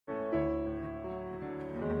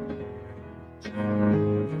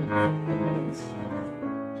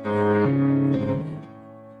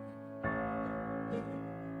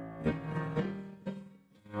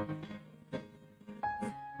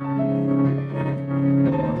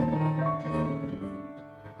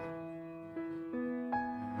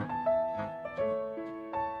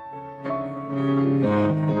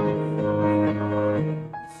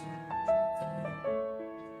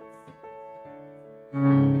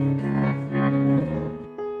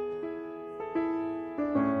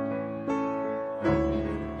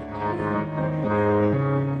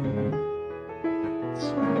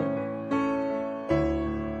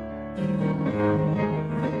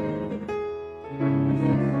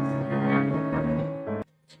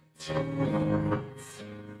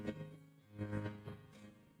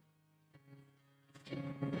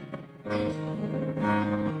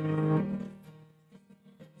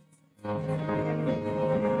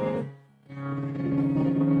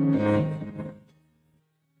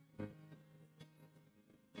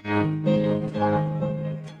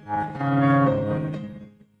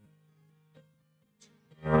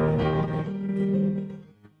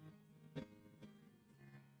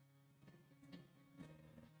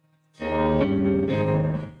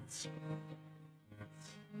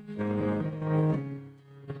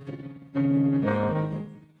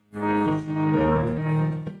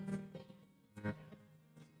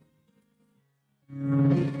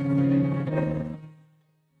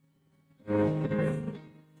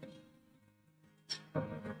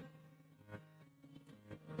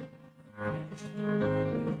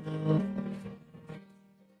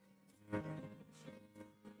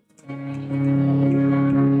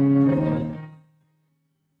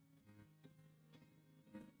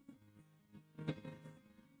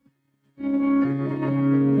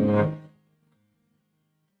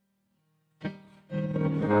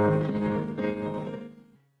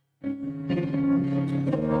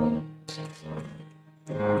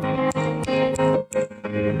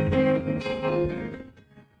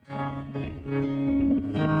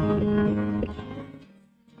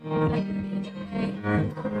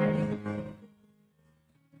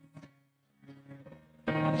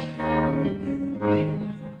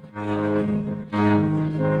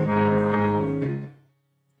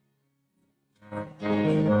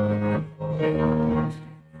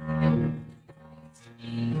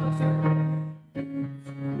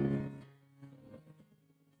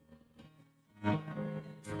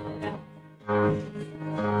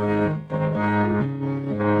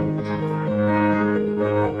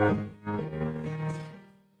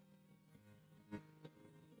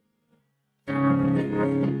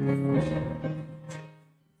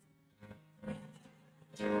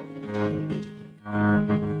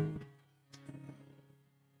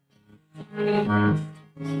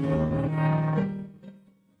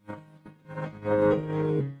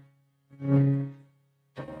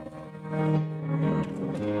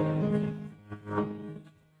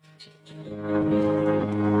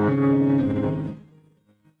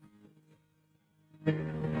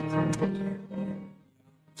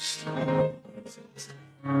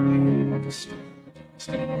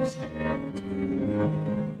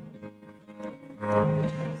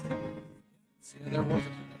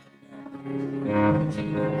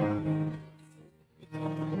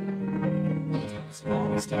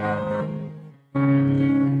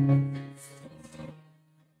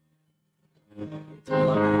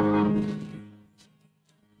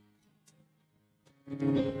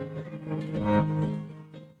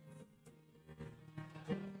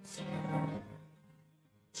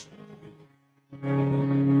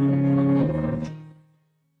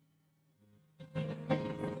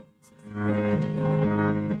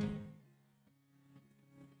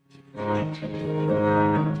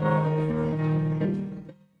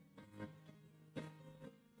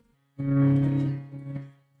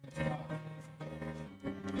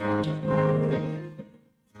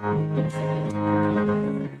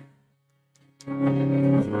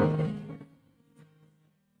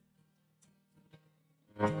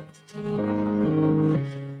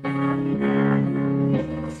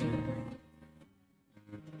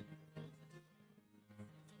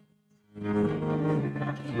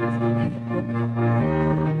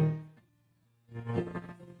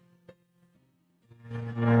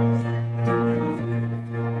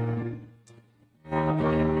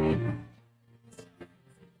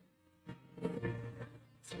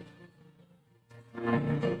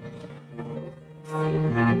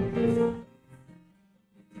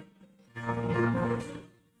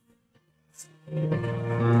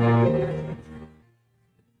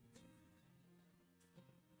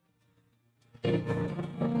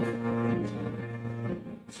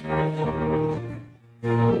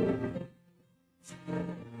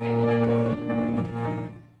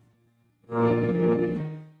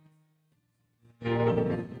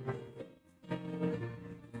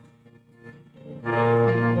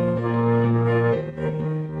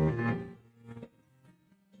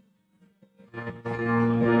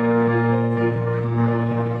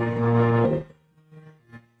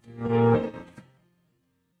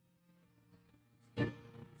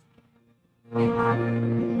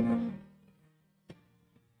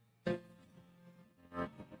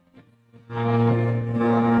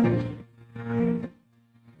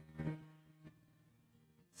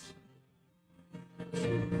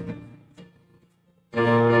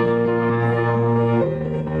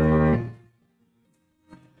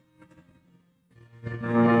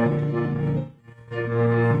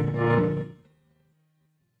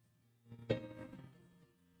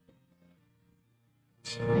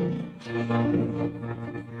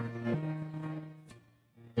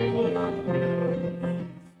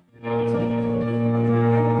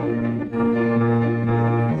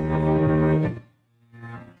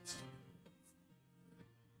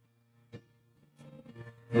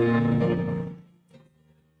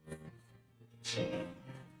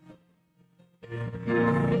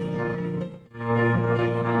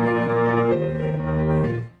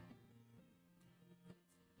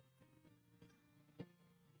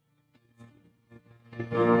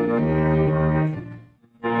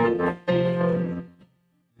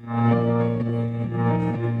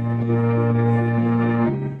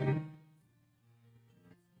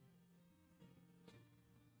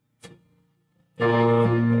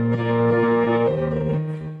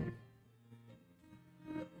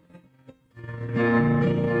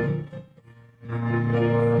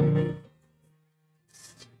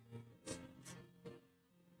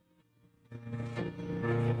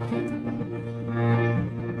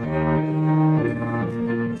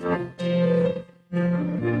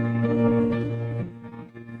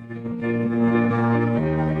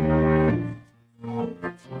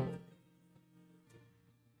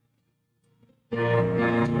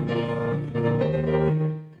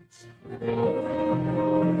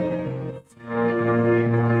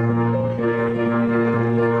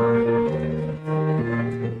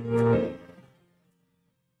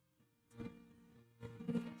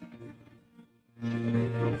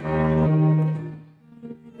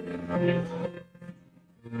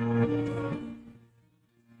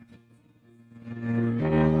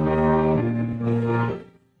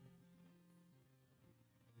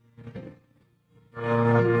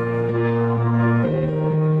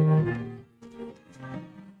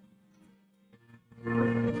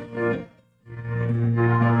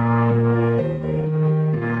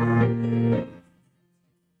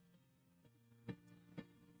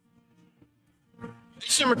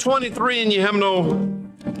Page number 23 in your hymnal,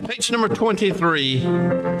 page number 23.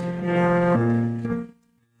 Find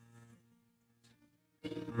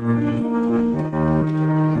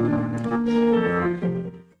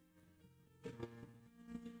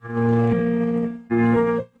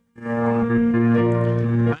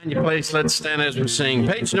your place, let's stand as we sing.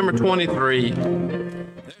 Page number 23.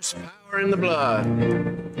 There's power in the blood.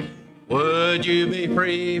 Would you be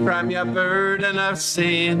free from your burden of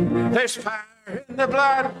sin? There's power in the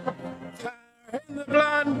blood, power in the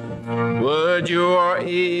blood. Would your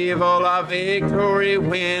evil a victory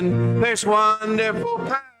win? There's wonderful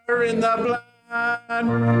power in the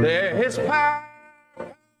blood. There is power,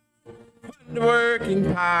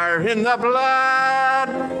 wonder-working power in the blood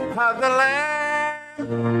of the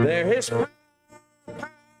Lamb. There is power,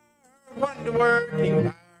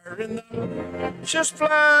 wonder-working power in the precious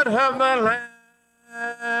blood of the Lamb.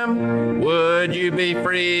 Would you be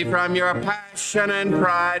free from your passion and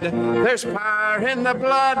pride? There's power in the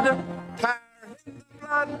blood, power in the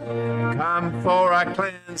blood. Come for a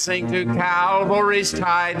cleansing to Calvary's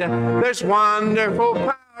tide. There's wonderful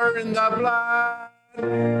power in the blood.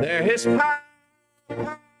 There is power,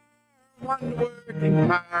 power, wonder-working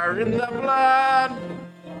power in the blood.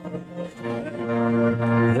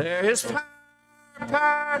 There is power,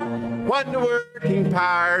 power, wonder-working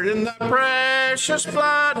power in the precious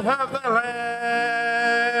blood of the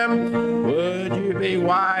Lamb. Would you be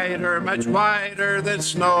whiter, much whiter than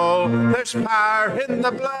snow? There's power in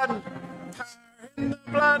the blood, power in the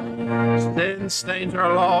blood. Sin stains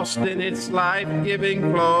are lost in its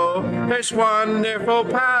life-giving flow. There's wonderful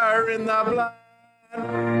power in the blood.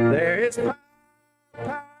 There is power,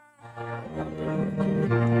 power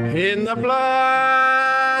in the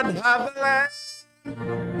blood of the Lamb.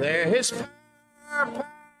 There is power, power,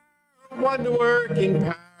 wonder-working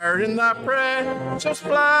power in the precious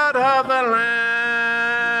blood of the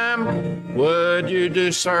Lamb. Would you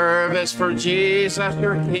do service for Jesus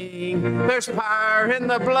your King? There's power in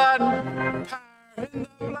the blood, power in the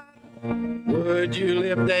blood. Would you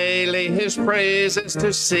live daily his praises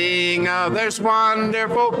to sing? Oh, there's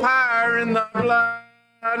wonderful power in the blood.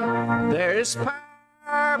 There is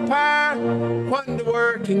power, power,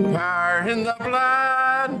 wonder-working power in the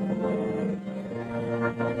blood.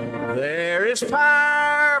 There is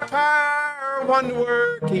power, power,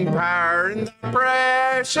 wonder-working power in the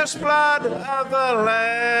precious blood of the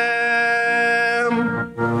Lamb.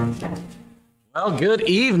 Well, good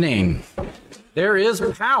evening. There is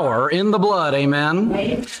power in the blood,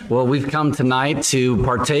 amen? Well, we've come tonight to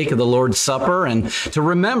partake of the Lord's Supper and to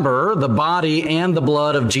remember the body and the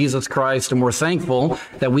blood of Jesus Christ, and we're thankful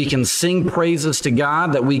that we can sing praises to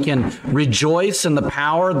God, that we can rejoice in the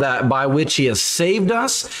power that by which He has saved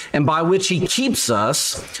us and by which He keeps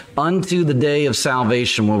us unto the day of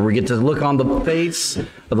salvation, where we get to look on the face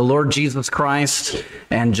of the Lord Jesus Christ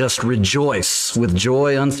and just rejoice with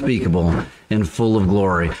joy unspeakable and full of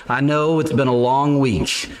glory. I know it's been a long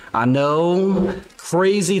week. I know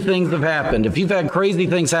crazy things have happened. If you've had crazy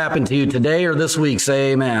things happen to you today or this week,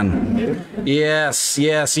 say amen. Yes.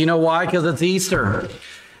 You know why? Because it's Easter.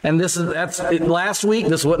 And last week,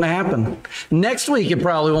 this wouldn't have happened. Next week, it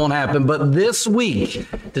probably won't happen. But this week,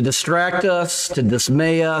 to distract us, to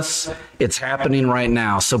dismay us, it's happening right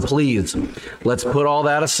now. So please, let's put all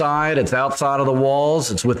that aside. It's outside of the walls.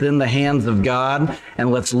 It's within the hands of God. And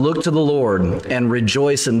let's look to the Lord and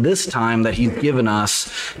rejoice in this time that He's given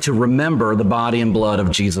us to remember the body and blood of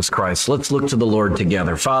Jesus Christ. Let's look to the Lord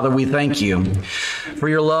together. Father, we thank You for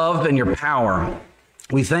Your love and Your power.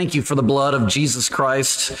 We thank You for the blood of Jesus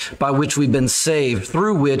Christ by which we've been saved,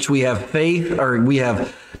 through which we have faith, or we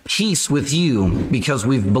have peace with You because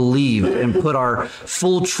we've believed and put our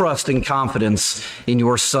full trust and confidence in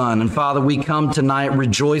Your Son. And Father, we come tonight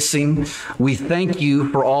rejoicing. We thank You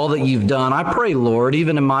for all that You've done. I pray, Lord,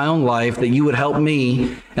 even in my own life, that You would help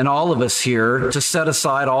me and all of us here to set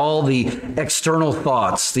aside all the external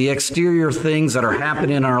thoughts, the exterior things that are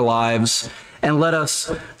happening in our lives, and let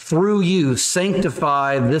us, through You,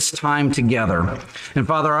 sanctify this time together. And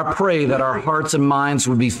Father, I pray that our hearts and minds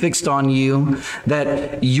would be fixed on You,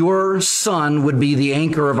 that Your Son would be the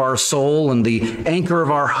anchor of our soul and the anchor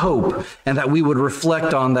of our hope, and that we would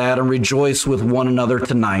reflect on that and rejoice with one another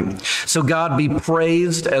tonight. So God, be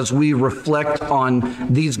praised as we reflect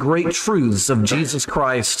on these great truths of Jesus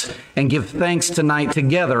Christ and give thanks tonight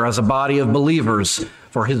together as a body of believers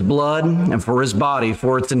for His blood and for His body,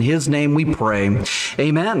 for it's in His name we pray.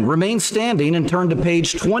 Amen. Remain standing and turn to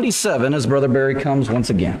page 27 as Brother Barry comes once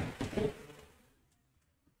again.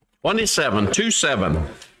 27.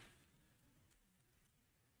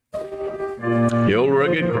 The old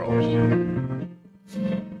rugged cross.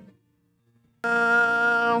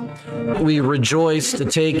 We rejoice to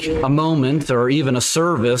take a moment or even a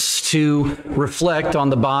service to reflect on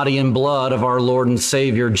the body and blood of our Lord and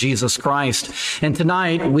Savior, Jesus Christ. And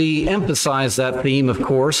tonight we emphasize that theme, of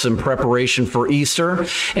course, in preparation for Easter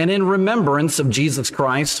and in remembrance of Jesus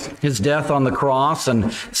Christ, His death on the cross.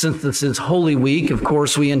 And since this is Holy Week, of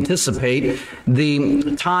course, we anticipate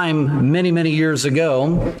the time many, many years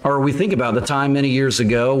ago, or we think about the time many years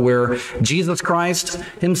ago where Jesus Christ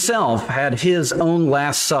Himself had His own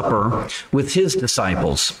Last Supper with His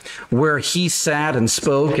disciples, where He sat and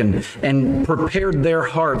spoke and prepared their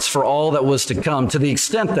hearts for all that was to come to the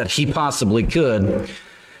extent that He possibly could,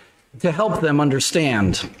 to help them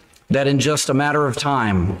understand that in just a matter of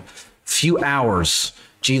time, few hours,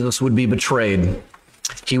 Jesus would be betrayed.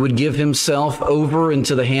 He would give Himself over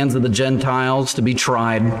into the hands of the Gentiles to be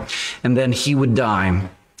tried, and then He would die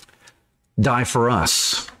for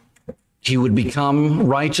us. He would become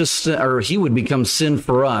righteous, or He would become sin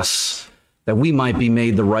for us, that we might be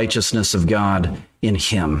made the righteousness of God in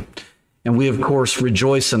Him. And we, of course,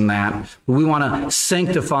 rejoice in that. But we want to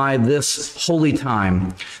sanctify this holy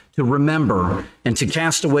time to remember and to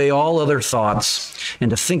cast away all other thoughts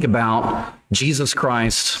and to think about Jesus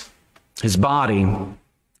Christ, His body,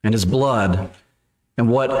 and His blood, and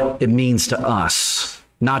what it means to us,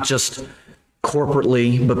 not just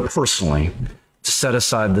corporately, but personally, to set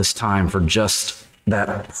aside this time for just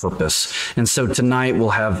that purpose. And so tonight we'll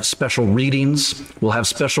have special readings, we'll have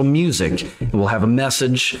special music, we'll have a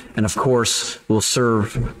message, and of course we'll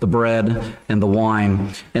serve the bread and the wine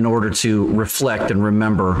in order to reflect and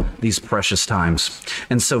remember these precious times.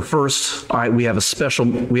 And so first, all right, we have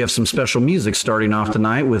some special music starting off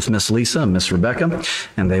tonight with Miss Lisa and Miss Rebecca,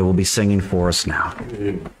 and they will be singing for us now.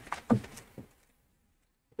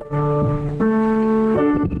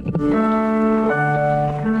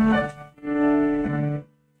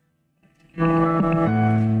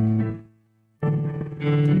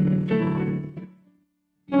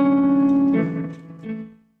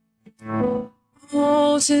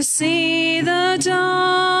 Oh, to see the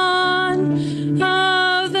dawn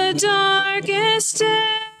of the darkest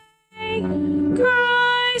day,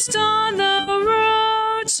 Christ on the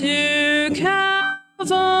road to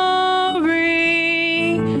Calvary,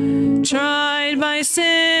 tried by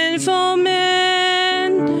sinful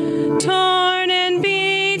men, torn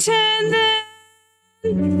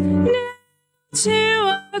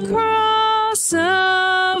to a cross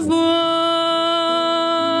of wood.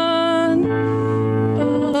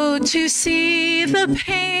 Oh, to see the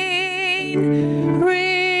pain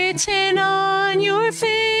written on your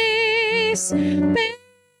face,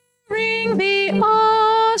 bearing the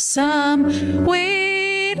awesome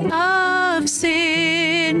weight of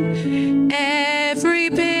sin, every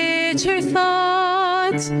bitter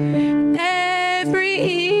thought, every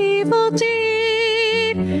evil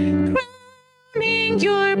deed, crowning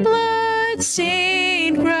your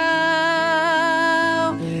blood-stained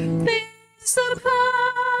brow. This the power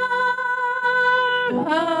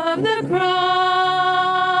of the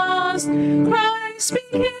cross. Christ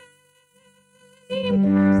became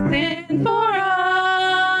sin for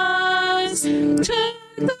us, took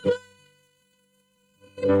the blame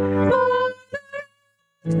for the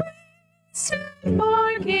sin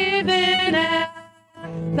forgiven at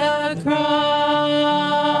the cross.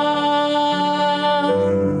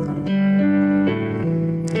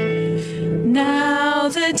 Now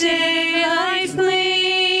the daylight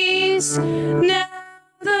flees, now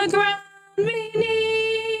the ground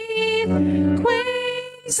beneath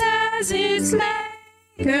quakes as its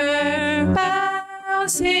maker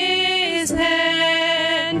bows his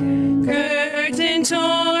head. Curtain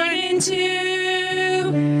torn in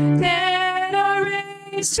two, dead are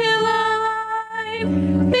raised to life.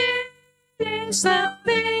 Finish the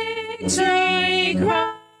victory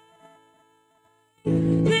cry.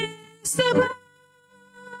 This the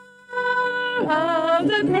power of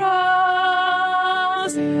the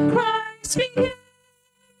cross. Christ became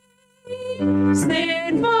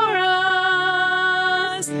sin for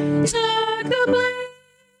us, took the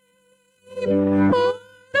blame for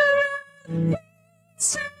the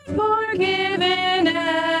sin forgiven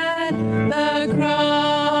at the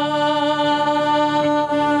cross.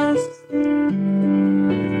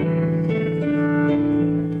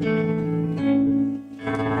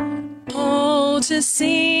 Oh, to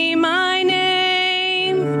see my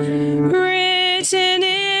name written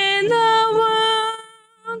in the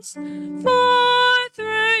wounds, for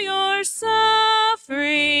through your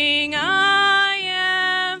suffering I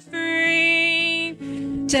am free.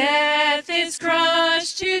 Death is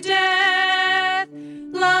crushed to death,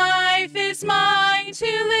 life is mine to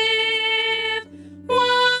live,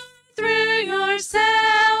 won through your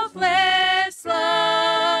selfless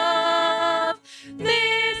love.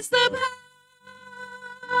 This the power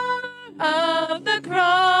of the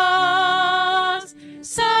cross,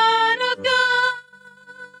 Son of God,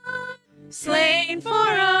 slain for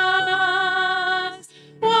us.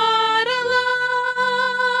 What a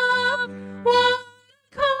love, what a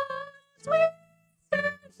cause, we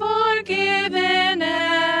stand forgiven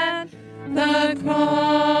at the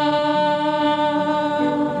cross.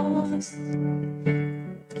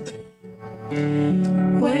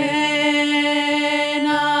 When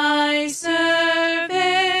I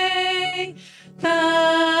survey the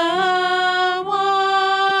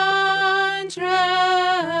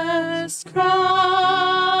wondrous cross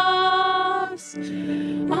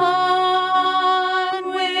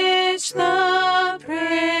on which the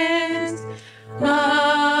Prince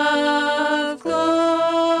of Glory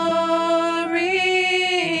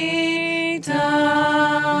died.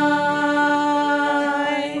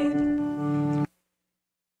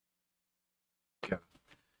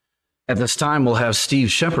 At this time, we'll have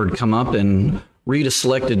Steve Shepard come up and read a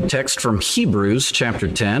selected text from Hebrews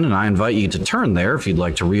chapter 10, and I invite you to turn there if you'd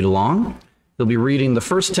like to read along. He'll be reading the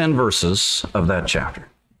first 10 verses of that chapter.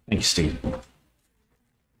 Thank you, Steve.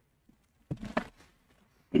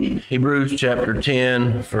 Hebrews chapter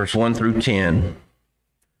 10, verse 1 through 10.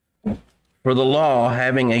 For the law,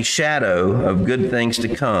 having a shadow of good things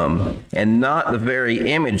to come, and not the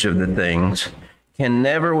very image of the things, can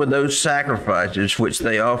never with those sacrifices which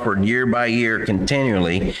they offered year by year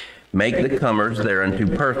continually make the comers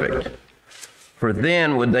thereunto perfect. For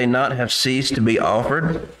then would they not have ceased to be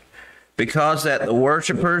offered? Because that the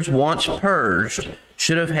worshippers, once purged,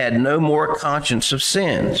 should have had no more conscience of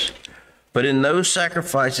sins. But in those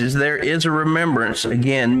sacrifices there is a remembrance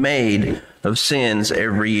again made of sins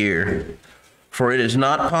every year. For it is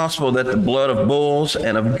not possible that the blood of bulls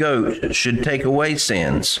and of goats should take away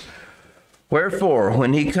sins. Wherefore,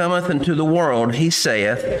 when he cometh into the world, he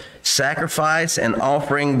saith, Sacrifice and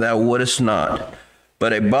offering thou wouldest not,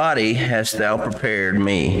 but a body hast thou prepared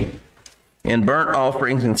me. In burnt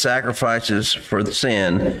offerings and sacrifices for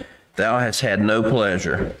sin thou hast had no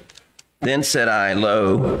pleasure. Then said I,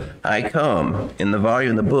 Lo, I come. In the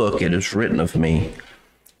volume of the book it is written of me,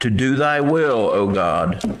 to do thy will, O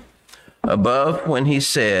God. Above, when he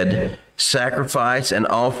said, Sacrifice and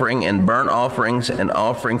offering and burnt offerings and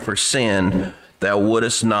offering for sin thou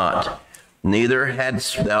wouldest not, neither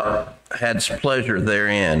hadst thou pleasure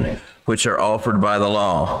therein, which are offered by the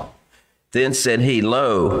law. Then said he,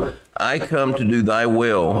 Lo, I come to do thy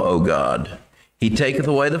will, O God. He taketh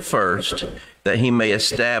away the first, that he may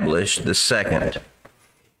establish the second,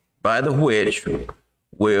 by the which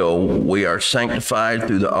will we are sanctified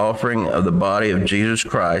through the offering of the body of Jesus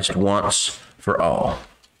Christ once for all.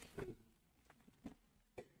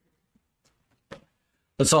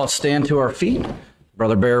 Let's all stand to our feet.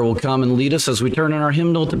 Brother Bear will come and lead us as we turn in our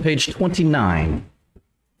hymnal to page 29.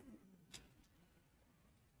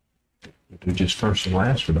 Do just first and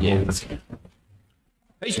last for the whole thing.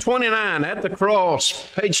 Page 29, at the cross,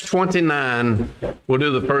 page 29, we'll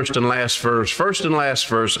do the first and last verse. First and last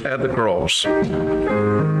verse, at the cross.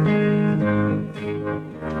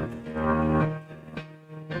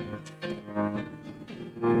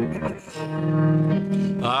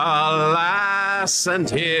 Alas, and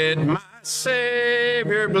did my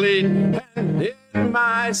Savior bleed, and did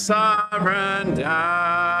my sovereign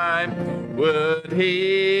die? Would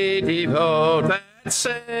he devote that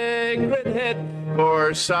sacred head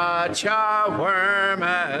for such a worm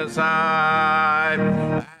as I?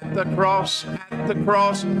 At the cross,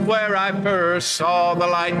 where I first saw the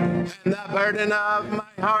light, and the burden of my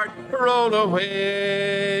heart rolled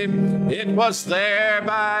away. It was there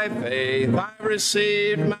by faith I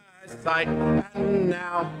received my sight, and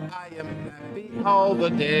now I am happy all the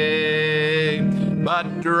day.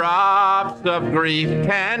 But drops of grief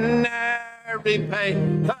can never repay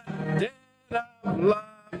the debt of love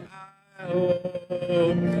I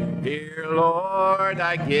owe. Dear Lord,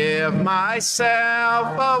 I give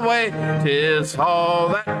myself away, 'tis all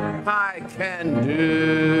that I can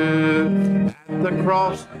do. At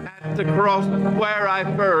the cross, where I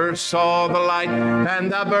first saw the light,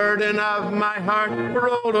 and the burden of my heart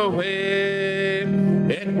rolled away.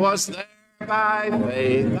 It was there by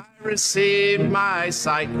faith I received my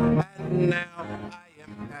sight, and now I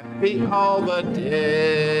am happy all the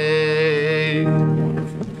day.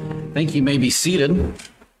 Thank you. May be seated.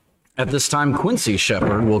 At this time, Quincy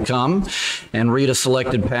Shepherd will come and read a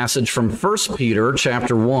selected passage from 1 Peter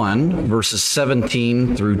chapter 1, verses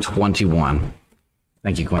 17 through 21.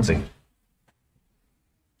 Thank you, Quincy.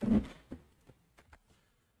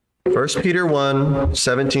 1 Peter 1,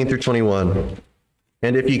 17 through 21.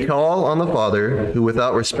 And if ye call on the Father, who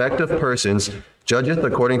without respect of persons judgeth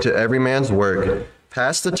according to every man's work,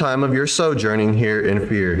 pass the time of your sojourning here in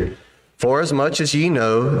fear. Forasmuch as ye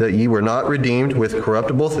know that ye were not redeemed with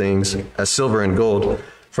corruptible things, as silver and gold,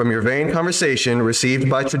 from your vain conversation received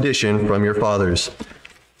by tradition from your fathers,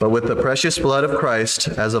 but with the precious blood of Christ,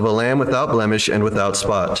 as of a lamb without blemish and without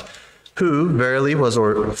spot, who verily was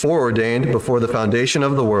foreordained before the foundation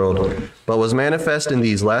of the world, but was manifest in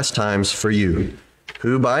these last times for you,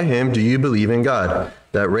 who by him do you believe in God,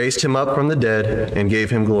 that raised him up from the dead and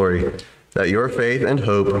gave him glory, that your faith and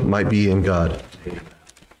hope might be in God.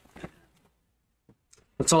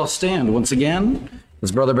 Let's all stand once again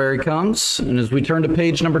as Brother Barry comes and as we turn to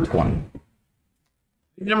page number 20.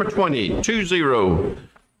 Number 20, 20.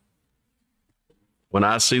 When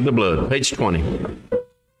I see the blood, page 20.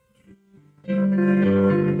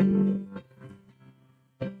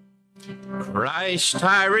 Christ,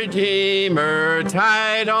 thy Redeemer,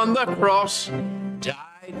 died on the cross,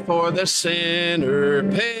 died for the sinner,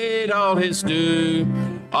 paid all his due.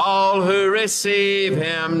 All who receive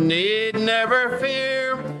him need never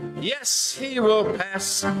fear. Yes, he will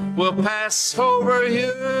pass over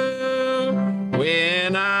you.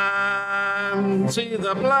 When I see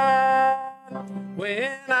the blood, when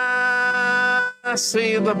I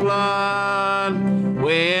see the blood,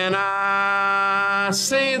 when I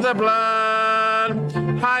see the blood,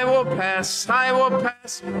 I will pass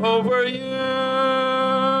over you.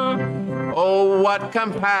 Oh, what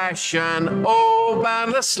compassion, oh,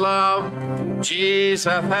 boundless love. Jesus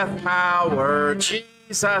hath power,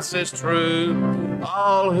 Jesus is true.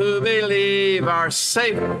 All who believe are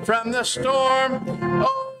safe from the storm.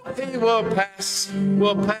 Oh, he will pass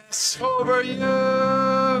over you.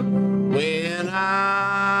 When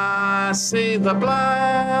I see the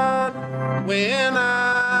blood, when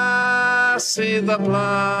I see the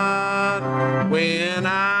blood, when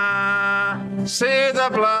I see the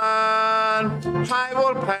blood, I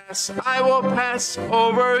will pass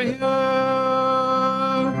over you.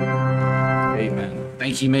 Amen.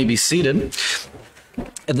 Thank you. You may be seated.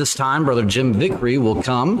 At this time, Brother Jim Vickery will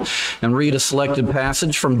come and read a selected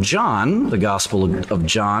passage from John, the Gospel of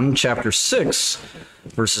John, chapter 6,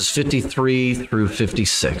 verses 53 through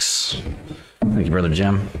 56. Thank you, Brother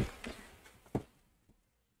Jim.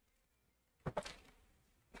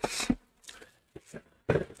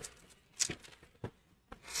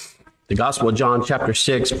 Gospel of John, chapter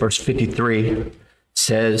 6, verse 53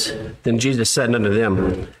 says, Then Jesus said unto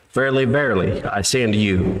them, Verily, verily, I say unto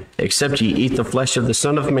you, except ye eat the flesh of the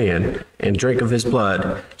Son of Man, and drink of his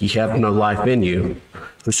blood, ye have no life in you.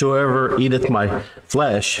 Whosoever eateth my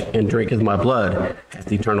flesh, and drinketh my blood,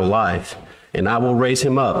 hath eternal life, and I will raise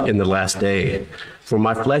him up in the last day. For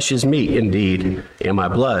my flesh is meat indeed, and my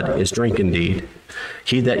blood is drink indeed.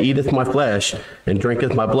 He that eateth my flesh, and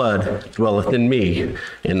drinketh my blood, dwelleth in me,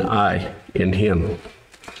 and I in him.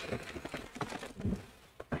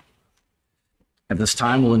 At this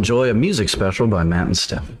time, we'll enjoy a music special by Matt and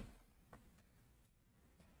Steph.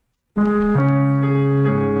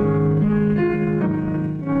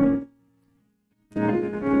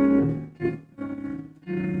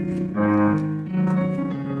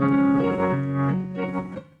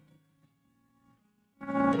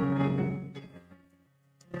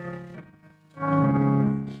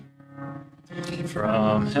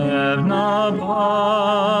 From heaven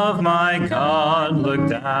above, my God looked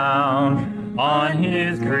down on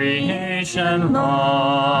his creation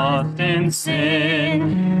lost in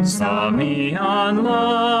sin, saw me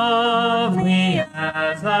unlovely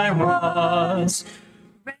as I was,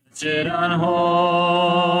 wretched,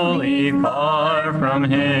 unholy, far from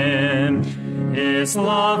him. His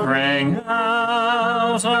love rang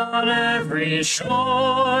out on every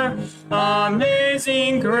shore,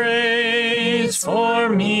 amazing grace for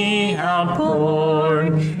me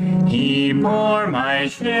outpoured. He bore my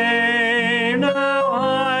shame, now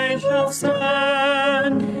I shall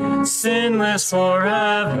stand, sinless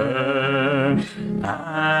forever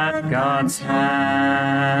at God's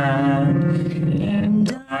hand. In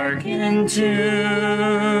darkened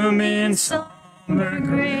tomb, in somber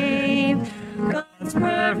grave, God's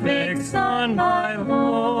perfect Son, my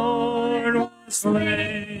Lord, was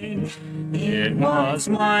slain. It was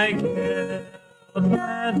my guilt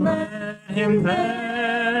that led him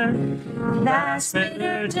there, that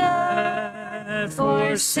bitter death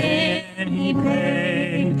for sin he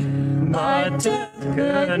paid. But death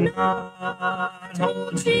could not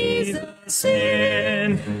hold Jesus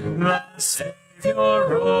in. The Savior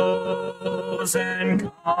rose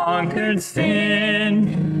and conquered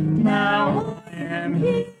sin. Now I am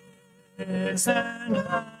his, and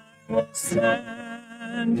I will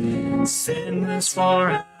stand sinless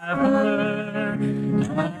forever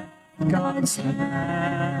at God's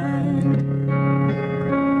hand.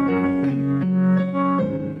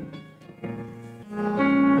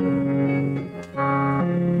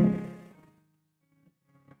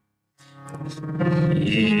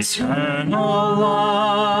 Eternal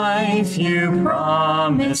life you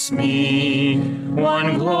promise me,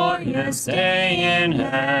 one glorious day in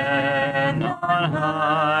heaven on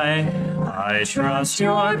high. I trust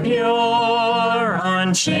your pure,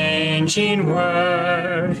 unchanging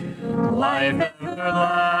word, life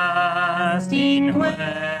everlasting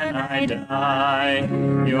when I die.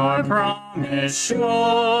 Your promise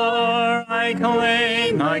sure I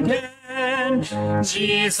claim again,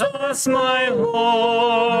 Jesus, my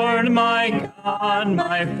Lord, my God,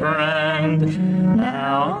 my friend.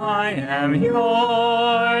 Now I am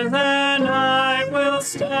yours, and I will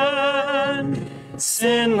stand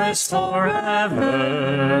sinless forever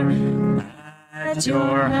at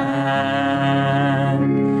your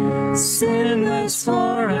hand. Sinless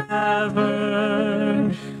forever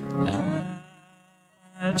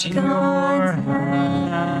at your hand.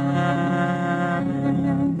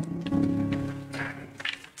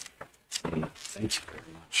 Thank you very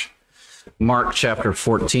much. Mark chapter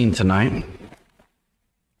 14 tonight.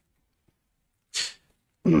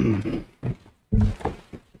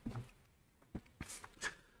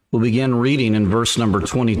 We'll begin reading in verse number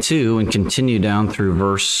 22 and continue down through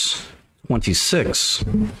verse 26.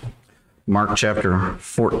 Mark chapter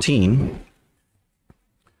 14.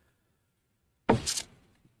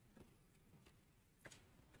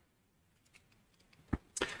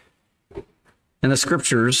 And the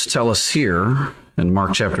scriptures tell us here in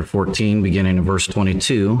Mark chapter 14, beginning in verse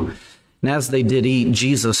 22, and as they did eat,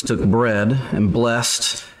 Jesus took bread and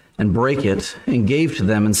blessed and brake it and gave to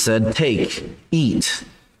them and said, Take, eat,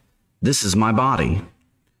 this is my body.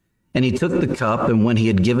 And he took the cup, and when he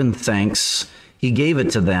had given thanks, he gave it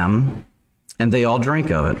to them, and they all drank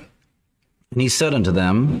of it. And he said unto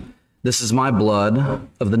them, This is my blood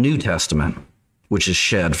of the New Testament, which is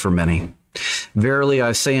shed for many. Verily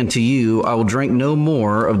I say unto you, I will drink no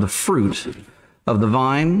more of the fruit of the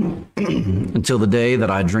vine until the day that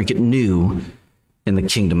I drink it new in the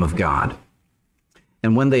kingdom of God.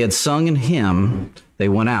 And when they had sung an hymn, they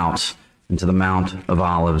went out and to the Mount of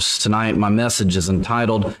Olives. Tonight, my message is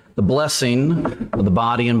entitled, The Blessing of the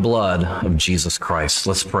Body and Blood of Jesus Christ.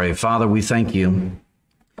 Let's pray. Father, we thank you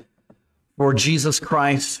for Jesus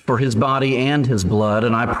Christ, for his body and his blood,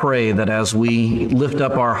 and I pray that as we lift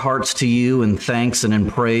up our hearts to you in thanks and in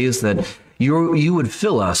praise, that you would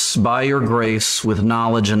fill us by your grace with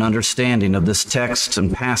knowledge and understanding of this text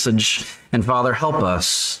and passage. And Father, help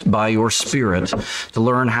us by your Spirit to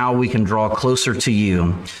learn how we can draw closer to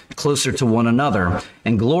you, closer to one another,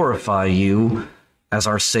 and glorify you as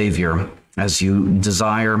our Savior, as you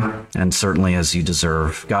desire and certainly as you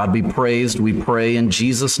deserve. God be praised, we pray in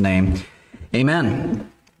Jesus' name. Amen.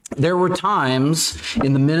 There were times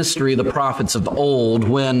in the ministry of the prophets of old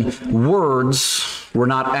when words were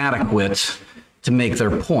not adequate to make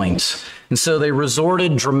their point. And so they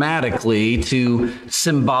resorted dramatically to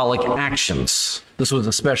symbolic actions. This was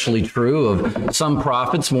especially true of some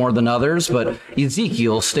prophets more than others, but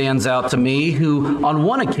Ezekiel stands out to me, who on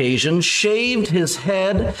one occasion shaved his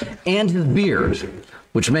head and his beard,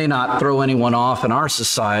 which may not throw anyone off in our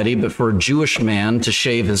society, but for a Jewish man to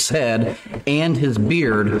shave his head and his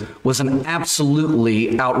beard was an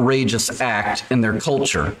absolutely outrageous act in their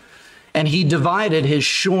culture. And he divided his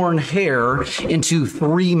shorn hair into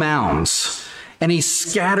 3 mounds, and he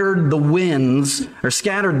scattered them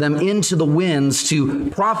into the winds to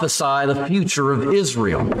prophesy the future of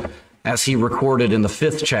Israel, as he recorded in the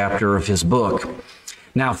 5th chapter of his book.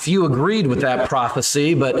 Now, few agreed with that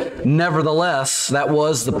prophecy, but nevertheless, that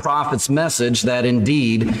was the prophet's message that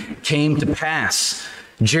indeed came to pass.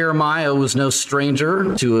 Jeremiah was no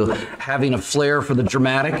stranger to having a flair for the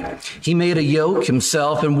dramatic. He made a yoke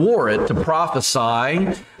himself and wore it to prophesy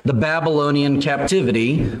the Babylonian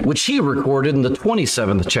captivity, which he recorded in the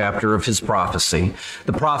 27th chapter of his prophecy.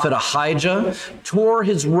 The prophet Ahijah tore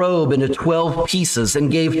his robe into 12 pieces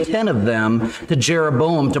and gave 10 of them to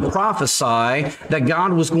Jeroboam to prophesy that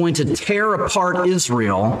God was going to tear apart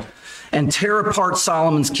Israel and tear apart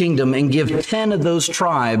Solomon's kingdom and give 10 of those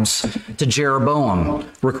tribes to Jeroboam,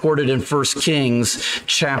 recorded in 1 Kings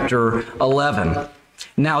chapter 11.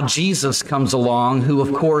 Now Jesus comes along, who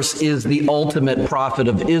of course is the ultimate prophet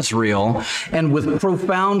of Israel, and with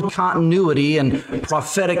profound continuity and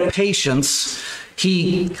prophetic patience,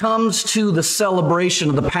 he comes to the celebration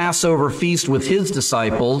of the Passover feast with his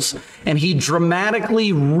disciples, and he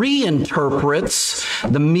dramatically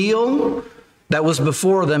reinterprets the meal that was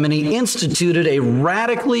before them, and he instituted a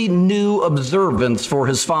radically new observance for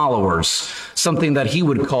his followers, something that he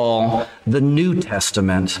would call the New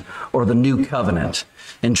Testament or the New Covenant.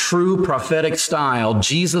 In true prophetic style,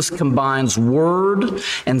 Jesus combines word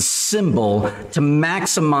and symbol to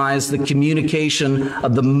maximize the communication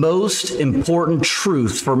of the most important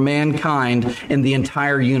truth for mankind in the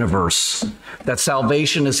entire universe, that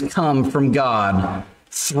salvation has come from God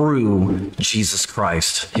through Jesus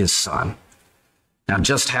Christ, his Son. Now,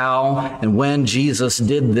 just how and when Jesus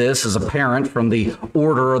did this is apparent from the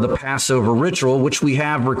order of the Passover ritual, which we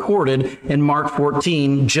have recorded in Mark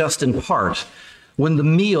 14, just in part. When the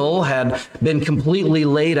meal had been completely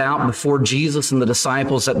laid out before Jesus and the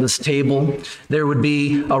disciples at this table, there would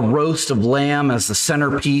be a roast of lamb as the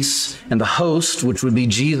centerpiece, and the host, which would be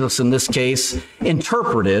Jesus in this case,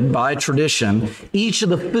 interpreted by tradition each of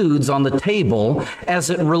the foods on the table as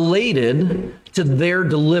it related to their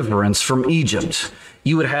deliverance from Egypt.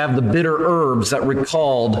 You would have the bitter herbs that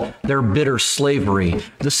recalled their bitter slavery,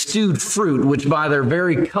 the stewed fruit, which by their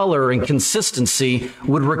very color and consistency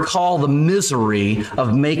would recall the misery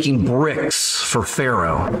of making bricks for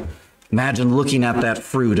Pharaoh. Imagine looking at that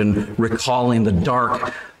fruit and recalling the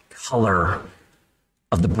dark color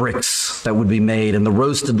of the bricks that would be made, and the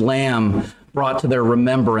roasted lamb brought to their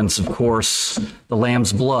remembrance, of course, the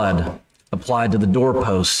lamb's blood applied to the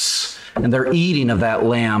doorposts, and their eating of that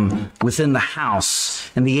lamb within the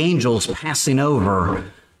house, and the angels passing over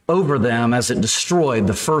them as it destroyed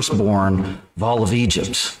the firstborn of all of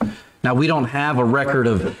Egypt. Now, we don't have a record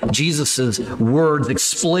of Jesus's words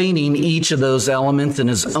explaining each of those elements in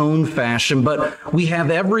his own fashion, but we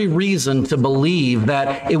have every reason to believe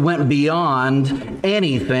that it went beyond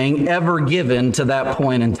anything ever given to that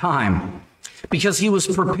point in time, because he was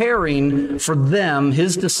preparing for them,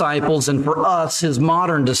 his disciples, and for us, his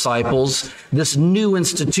modern disciples, this new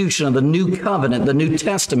institution of the new covenant, the New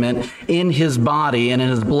Testament, in his body and in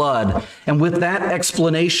his blood. And with that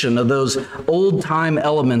explanation of those old-time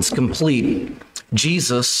elements complete,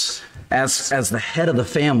 Jesus, as the head of the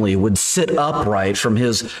family, would sit upright from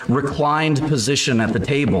his reclined position at the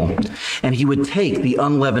table, and he would take the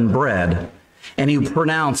unleavened bread, And he would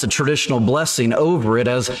pronounce a traditional blessing over it,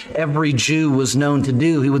 as every Jew was known to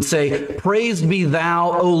do. He would say, "Praised be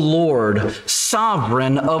thou, O Lord,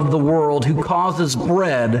 sovereign of the world, who causes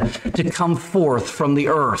bread to come forth from the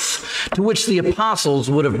earth." To which the apostles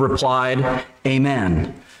would have replied,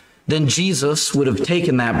 "Amen." Then Jesus would have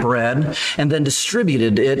taken that bread and then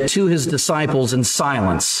distributed it to his disciples in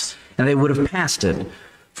silence, and they would have passed it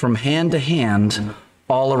from hand to hand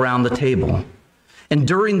all around the table. And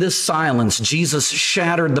during this silence, Jesus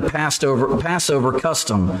shattered the Passover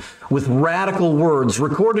custom with radical words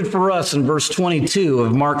recorded for us in verse 22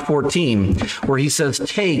 of Mark 14, where he says,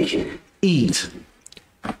 "Take, eat.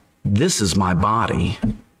 This is my body."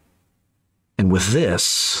 And with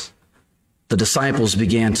this, the disciples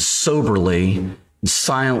began to soberly and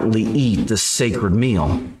silently eat this sacred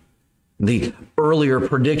meal. The earlier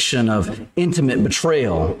prediction of intimate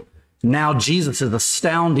betrayal, now Jesus'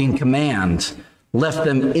 astounding command, left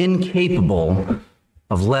them incapable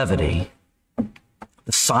of levity.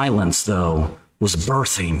 The silence, though, was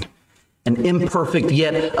birthing an imperfect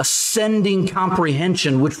yet ascending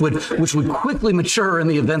comprehension which would quickly mature in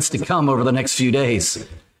the events to come over the next few days.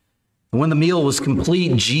 When the meal was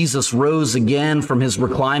complete, Jesus rose again from his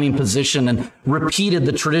reclining position and repeated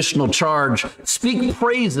the traditional charge, "Speak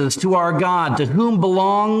praises to our God, to whom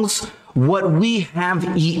belongs what we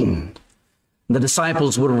have eaten." The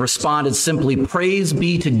disciples would have responded simply, "Praise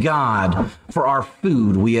be to God for our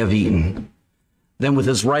food we have eaten." Then with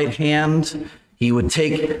his right hand, he would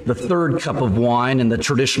take the third cup of wine in the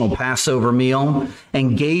traditional Passover meal,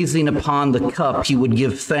 and gazing upon the cup, he would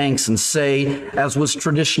give thanks and say, as was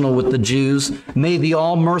traditional with the Jews, "May the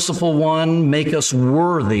all-merciful one make us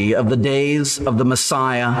worthy of the days of the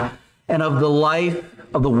Messiah and of the life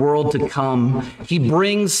of the world to come. He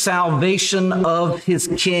brings salvation of his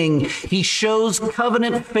king. He shows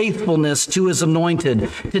covenant faithfulness to his anointed,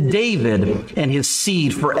 to David and his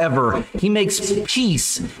seed forever. He makes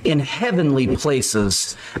peace in heavenly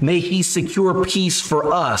places. May he secure peace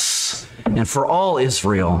for us and for all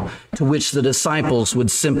Israel," to which the disciples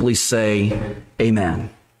would simply say, "Amen."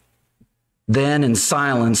 Then in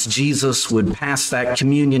silence, Jesus would pass that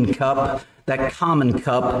communion cup, that common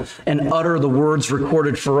cup, and utter the words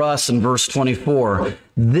recorded for us in verse 24.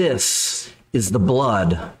 "This is the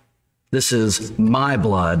blood. This is my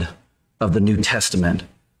blood of the New Testament,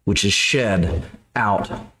 which is shed out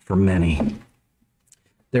for many."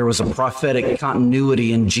 There was a prophetic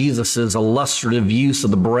continuity in Jesus' illustrative use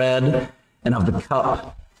of the bread and of the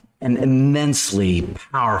cup, an immensely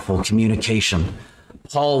powerful communication.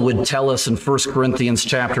 Paul would tell us in 1 Corinthians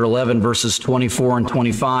chapter 11, verses 24 and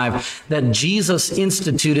 25, that Jesus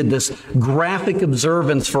instituted this graphic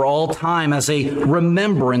observance for all time as a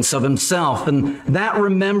remembrance of himself. And that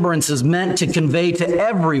remembrance is meant to convey to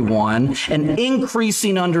everyone an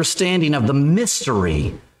increasing understanding of the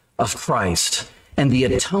mystery of Christ and the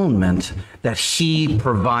atonement that he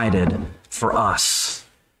provided for us.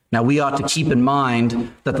 Now, we ought to keep in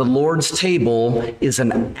mind that the Lord's table is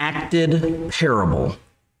an acted parable,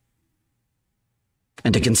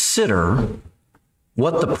 and to consider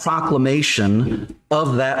what the proclamation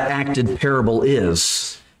of that acted parable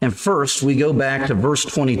is. And first, we go back to verse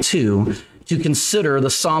 22 to consider the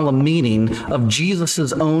solemn meaning of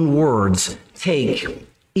Jesus' own words, "Take,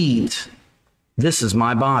 eat, this is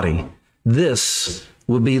my body." This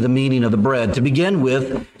would be the meaning of the bread. To begin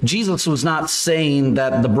with, Jesus was not saying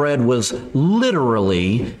that the bread was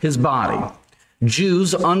literally his body.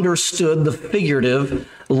 Jews understood the figurative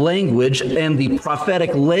language and the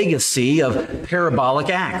prophetic legacy of parabolic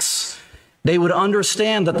acts. They would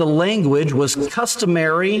understand that the language was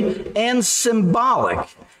customary and symbolic,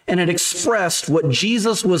 and it expressed what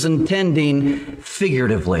Jesus was intending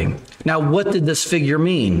figuratively. Now, what did this figure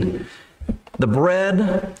mean? The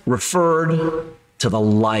bread referred to the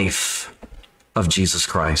life of Jesus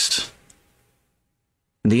Christ.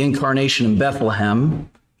 The incarnation in Bethlehem,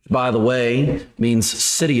 by the way, means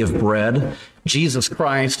city of bread. Jesus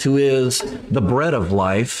Christ, who is the bread of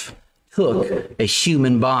life, took a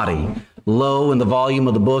human body. Lo, in the volume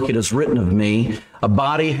of the book it is written of me, a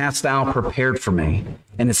body hast thou prepared for me.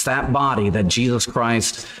 And it's that body that Jesus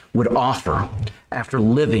Christ would offer after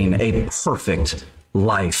living a perfect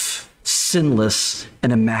life, sinless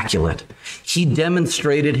and immaculate. He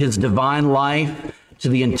demonstrated his divine life to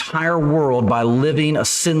the entire world by living a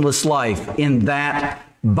sinless life in that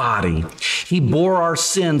body. He bore our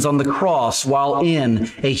sins on the cross while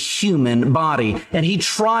in a human body, and he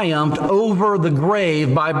triumphed over the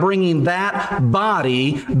grave by bringing that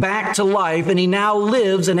body back to life, and he now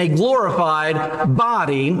lives in a glorified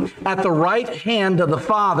body at the right hand of the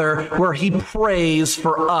Father, where he prays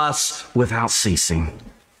for us without ceasing.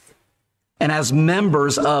 And as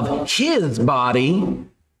members of his body,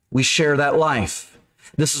 we share that life.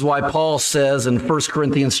 This is why Paul says in 1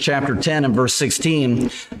 Corinthians chapter 10 and verse 16,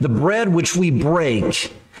 the bread which we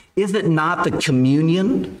break, is it not the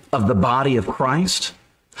communion of the body of Christ?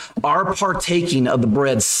 Our partaking of the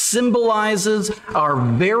bread symbolizes our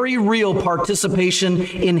very real participation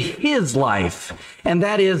in his life. And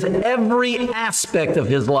that is every aspect of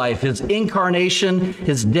his life, his incarnation,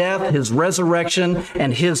 his death, his resurrection,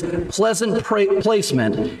 and his pleasant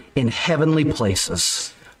placement in heavenly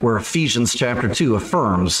places, where Ephesians chapter 2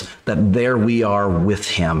 affirms that there we are with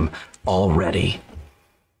him already.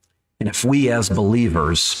 And if we as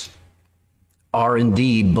believers are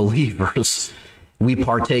indeed believers, we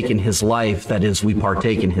partake in his life, that is, we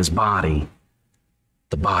partake in his body,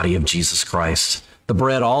 the body of Jesus Christ. The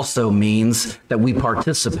bread also means that we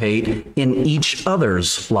participate in each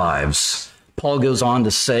other's lives. Paul goes on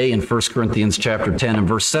to say in 1 Corinthians chapter 10 and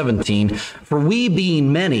verse 17, for we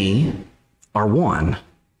being many are one.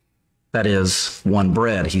 That is, one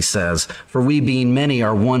bread, he says. For we being many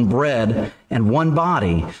are one bread and one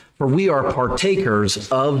body, for we are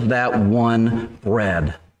partakers of that one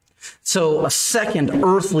bread. So a second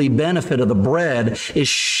earthly benefit of the bread is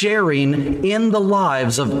sharing in the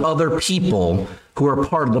lives of other people who are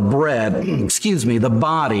part of the bread, the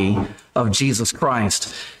body of Jesus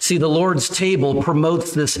Christ. See, the Lord's table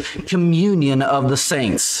promotes this communion of the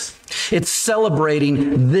saints. It's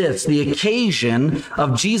celebrating this, the occasion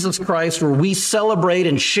of Jesus Christ, where we celebrate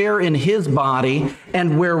and share in his body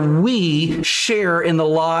and where we share in the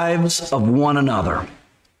lives of one another.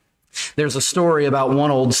 There's a story about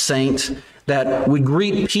one old saint that would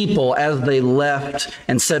greet people as they left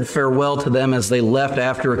and said farewell to them as they left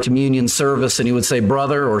after a communion service. And he would say,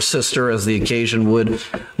 brother or sister, as the occasion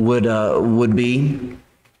would be.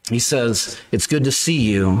 He says, it's good to see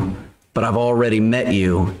you, but I've already met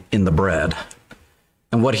you in the bread.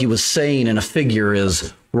 And what he was saying in a figure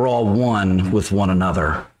is, we're all one with one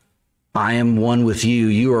another. I am one with you,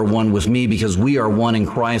 you are one with me, because we are one in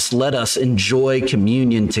Christ. Let us enjoy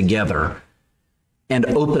communion together and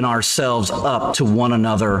open ourselves up to one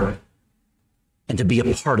another and to be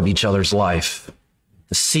a part of each other's life,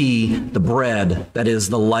 to see the bread that is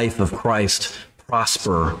the life of Christ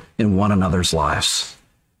prosper in one another's lives.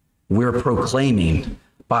 We're proclaiming,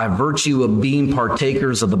 by virtue of being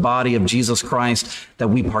partakers of the body of Jesus Christ, that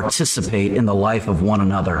we participate in the life of one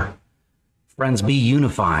another. Friends, be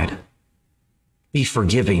unified. Be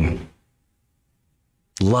forgiving.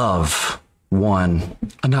 Love one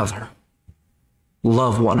another.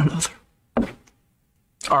 Love one another.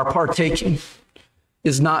 Our partaking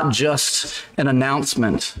is not just an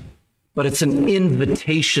announcement, but it's an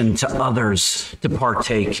invitation to others to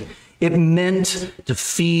partake. It meant to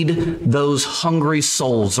feed those hungry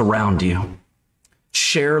souls around you.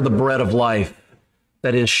 Share the bread of life,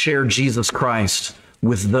 that is, share Jesus Christ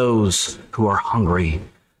with those who are hungry.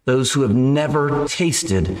 Those who have never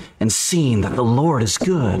tasted and seen that the Lord is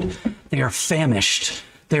good. They are famished.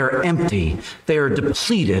 They are empty. They are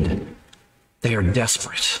depleted. They are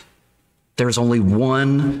desperate. There's only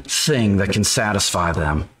one thing that can satisfy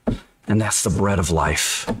them, and that's the bread of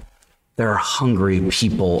life. There are hungry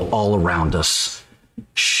people all around us.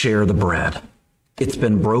 Share the bread. It's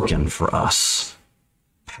been broken for us.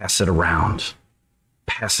 Pass it around.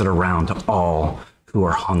 Pass it around to all who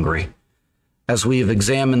are hungry. As we have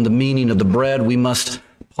examined the meaning of the bread, we must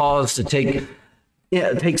pause to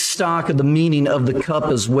take stock of the meaning of the cup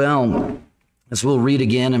as well. As we'll read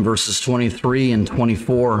again in verses 23 and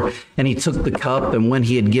 24, and he took the cup, and when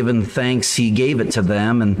he had given thanks, he gave it to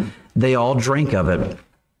them, and they all drank of it.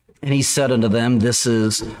 And he said unto them, this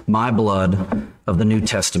is my blood of the New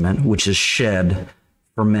Testament, which is shed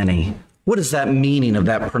for many. What is that meaning of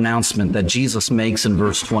that pronouncement that Jesus makes in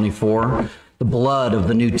verse 24? The blood of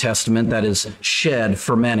the New Testament that is shed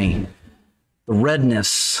for many. The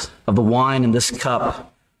redness of the wine in this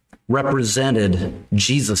cup represented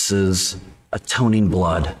Jesus's atoning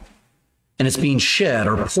blood. And it's being shed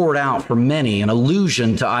or poured out for many, an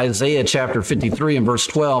allusion to Isaiah chapter 53 and verse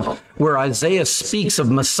 12, where Isaiah speaks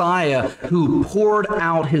of Messiah who poured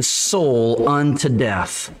out his soul unto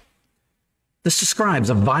death. This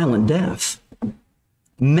describes a violent death.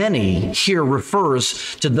 Many here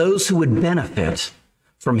refers to those who would benefit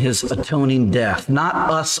from his atoning death, not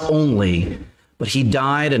us only, but he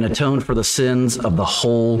died and atoned for the sins of the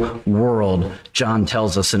whole world, John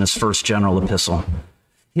tells us in his first general epistle.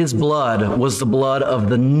 His blood was the blood of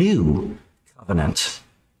the new covenant.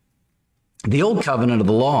 The old covenant of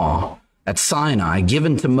the law at Sinai,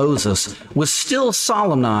 given to Moses, was still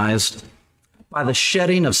solemnized by the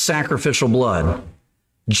shedding of sacrificial blood.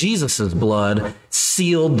 Jesus' blood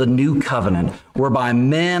sealed the new covenant, whereby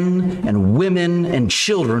men and women and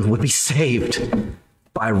children would be saved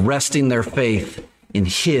by resting their faith in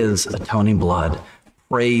his atoning blood.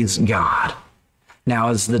 Praise God. Now,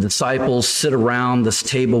 as the disciples sit around this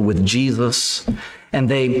table with Jesus and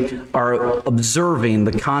they are observing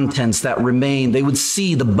the contents that remain, they would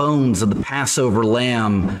see the bones of the Passover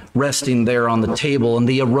lamb resting there on the table and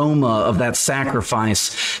the aroma of that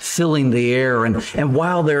sacrifice filling the air. And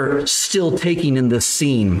while they're still taking in this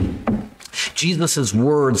scene, Jesus'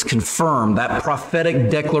 words confirm that prophetic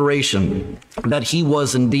declaration that he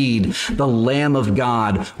was indeed the Lamb of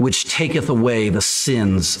God, which taketh away the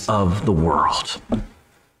sins of the world.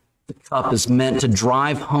 The cup is meant to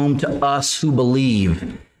drive home to us who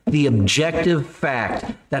believe the objective fact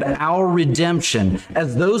that our redemption,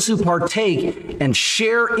 as those who partake and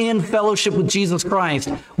share in fellowship with Jesus Christ,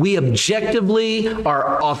 we objectively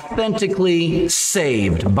are authentically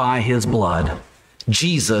saved by his blood.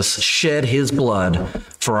 Jesus shed his blood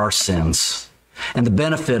for our sins. And the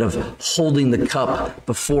benefit of holding the cup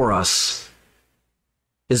before us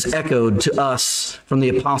is echoed to us from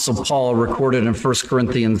the Apostle Paul, recorded in 1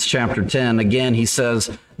 Corinthians chapter 10. Again, he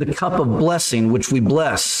says, the cup of blessing which we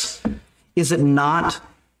bless, is it not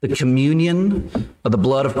the communion of the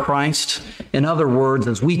blood of Christ? In other words,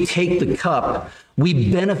 as we take the cup,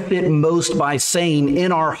 we benefit most by saying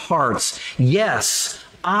in our hearts, yes,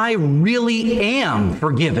 I really am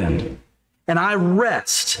forgiven, and I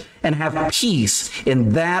rest and have peace in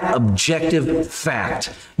that objective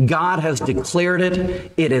fact. God has declared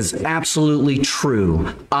it. It is absolutely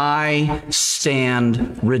true. I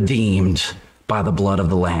stand redeemed by the blood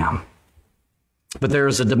of the Lamb. But there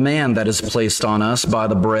is a demand that is placed on us by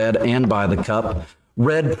the bread and by the cup,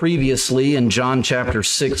 read previously in John chapter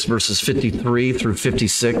 6, verses 53 through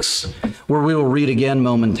 56, where we will read again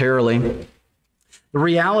momentarily. The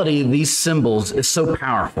reality of these symbols is so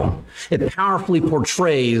powerful. It powerfully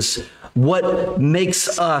portrays what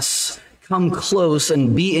makes us come close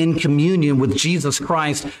and be in communion with Jesus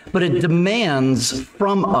Christ, but it demands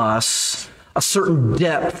from us a certain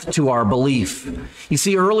depth to our belief. You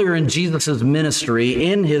see, earlier in Jesus' ministry,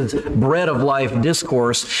 in his bread of life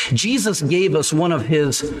discourse, Jesus gave us one of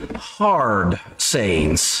his hard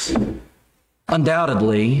sayings,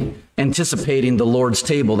 undoubtedly anticipating the Lord's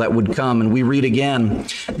table that would come. And we read again,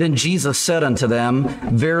 then Jesus said unto them,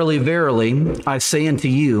 verily, verily, I say unto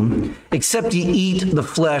you, except ye eat the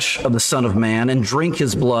flesh of the Son of Man and drink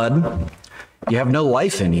his blood, you have no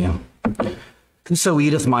life in you. Whoso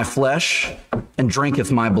eateth my flesh and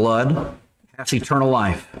drinketh my blood hath eternal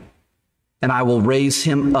life, and I will raise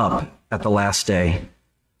him up at the last day.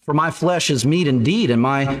 For my flesh is meat indeed, and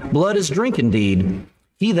my blood is drink indeed.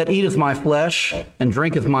 He that eateth my flesh and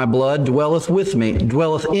drinketh my blood dwelleth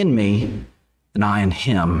in me, and I in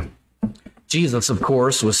him. Jesus, of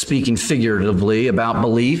course, was speaking figuratively about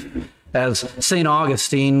belief. As St.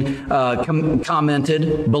 Augustine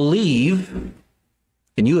commented, believe,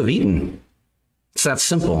 and you have eaten. It's that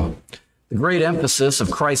simple. The great emphasis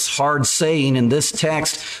of Christ's hard saying in this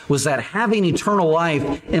text was that having eternal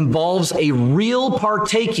life involves a real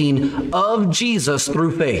partaking of Jesus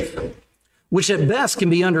through faith, which at best can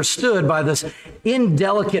be understood by this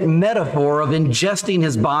indelicate metaphor of ingesting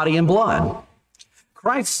his body and blood.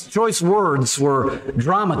 Christ's choice words were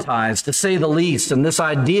dramatized, to say the least, and this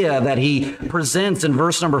idea that he presents in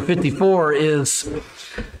verse number 54 is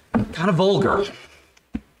kind of vulgar.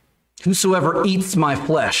 Whosoever eats my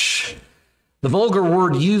flesh. The vulgar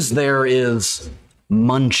word used there is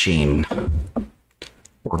munching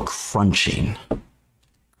or crunching.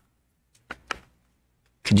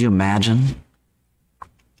 Could you imagine?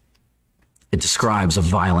 It describes a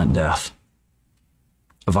violent death.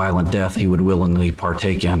 A violent death he would willingly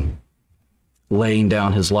partake in, laying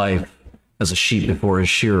down his life as a sheep before his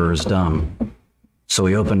shearer is dumb. So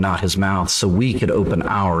he opened not his mouth, so we could open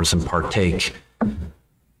ours and partake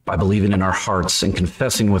by believing in our hearts and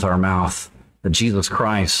confessing with our mouth that Jesus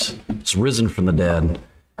Christ is risen from the dead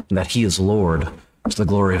and that he is Lord, to the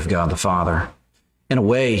glory of God the Father. In a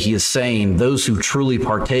way, he is saying those who truly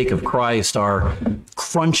partake of Christ are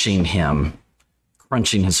crunching him,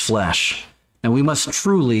 crunching his flesh. And we must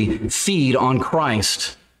truly feed on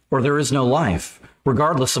Christ, or there is no life,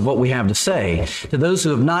 regardless of what we have to say. To those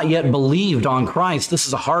who have not yet believed on Christ, this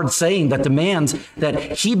is a hard saying that demands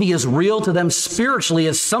that he be as real to them spiritually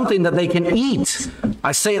as something that they can eat.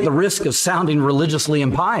 I say at the risk of sounding religiously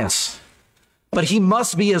impious. But he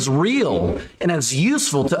must be as real and as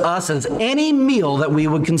useful to us as any meal that we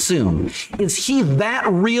would consume. Is he that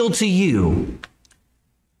real to you?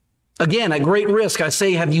 Again, at great risk, I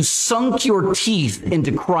say, have you sunk your teeth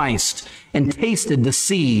into Christ and tasted to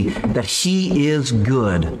see that he is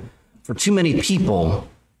good? For too many people,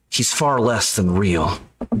 he's far less than real,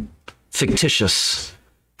 fictitious,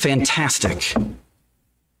 fantastic,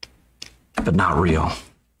 but not real.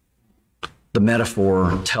 The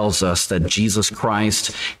metaphor tells us that Jesus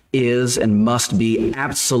Christ is and must be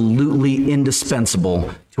absolutely indispensable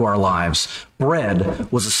to our lives.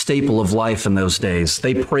 Bread was a staple of life in those days.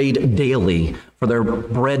 They prayed daily for their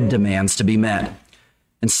bread demands to be met.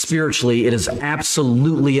 And spiritually, it is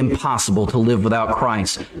absolutely impossible to live without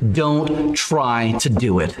Christ. Don't try to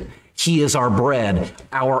do it. He is our bread,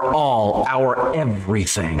 our all, our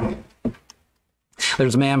everything.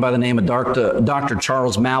 There's a man by the name of Dr.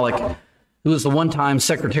 Charles Malik, who was the one-time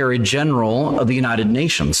Secretary General of the United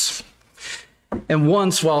Nations. And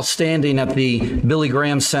once, while standing at the Billy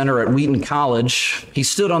Graham Center at Wheaton College, he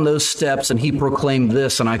stood on those steps and he proclaimed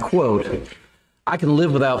this, and I quote, "I can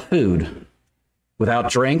live without food, without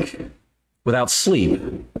drink, without sleep,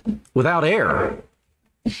 without air,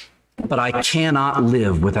 but I cannot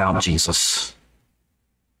live without Jesus."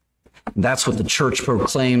 That's what the church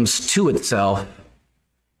proclaims to itself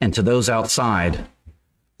and to those outside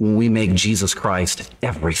when we make Jesus Christ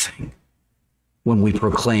everything, when we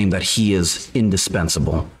proclaim that he is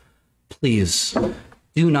indispensable. Please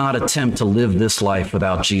do not attempt to live this life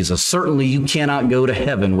without Jesus. Certainly you cannot go to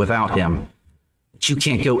heaven without him, but you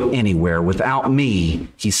can't go anywhere without me,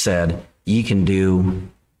 he said. Ye can do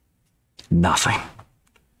nothing.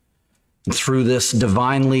 Through this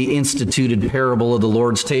divinely instituted parable of the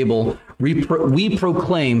Lord's table, we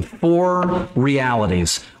proclaim four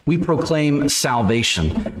realities. We proclaim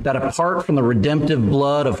salvation, that apart from the redemptive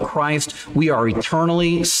blood of Christ, we are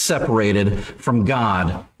eternally separated from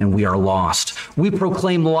God and we are lost. We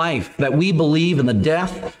proclaim life, that we believe in the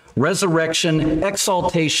death, resurrection,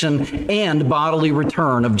 exaltation, and bodily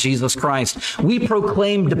return of Jesus Christ. We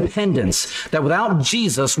proclaim dependence, that without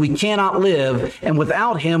Jesus we cannot live, and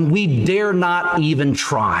without him we dare not even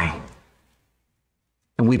try.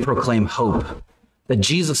 And we proclaim hope, that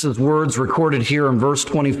Jesus' words recorded here in verse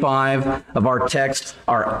 25 of our text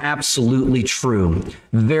are absolutely true.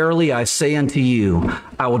 Verily I say unto you,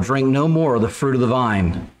 I will drink no more of the fruit of the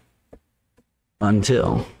vine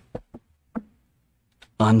until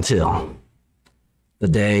the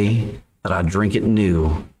day that I drink it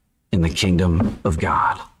new in the kingdom of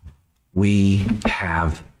God. We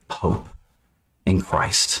have hope in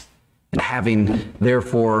Christ. And having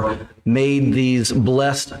therefore made these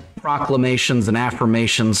blessed proclamations and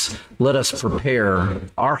affirmations, let us prepare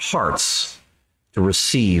our hearts to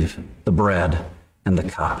receive the bread and the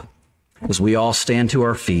cup. As we all stand to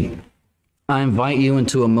our feet, I invite you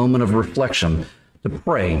into a moment of reflection to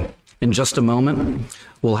pray. In just a moment,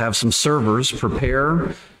 we'll have some servers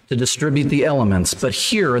prepare to distribute the elements. But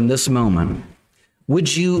here in this moment,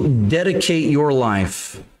 would you dedicate your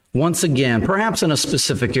life once again, perhaps in a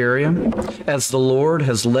specific area, as the Lord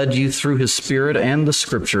has led you through his Spirit and the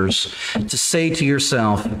Scriptures, to say to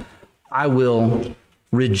yourself, I will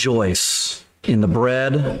rejoice in the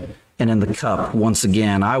bread and in the cup once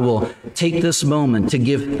again. I will take this moment to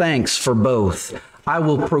give thanks for both. I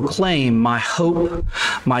will proclaim my hope,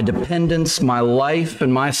 my dependence, my life,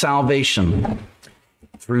 and my salvation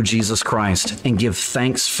through Jesus Christ, and give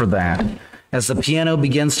thanks for that. As the piano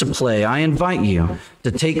begins to play, I invite you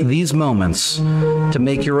to take these moments to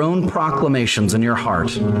make your own proclamations in your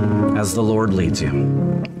heart as the Lord leads you.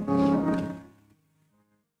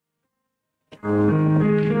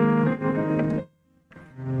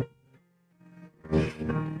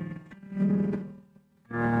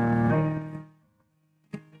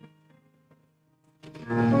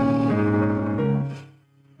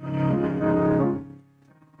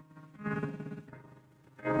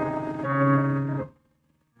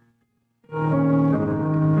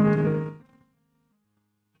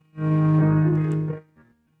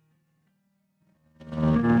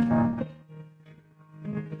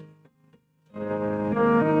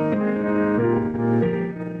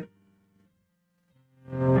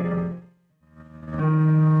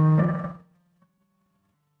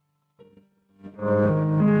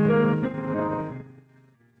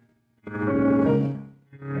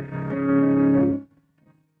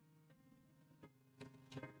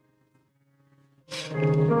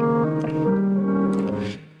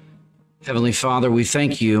 Heavenly Father, we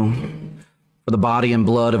thank you for the body and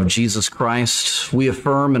blood of Jesus Christ. We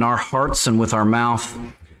affirm in our hearts and with our mouth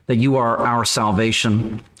that you are our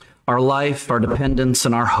salvation, our life, our dependence,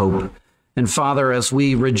 and our hope. And Father, as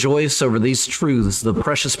we rejoice over these truths, the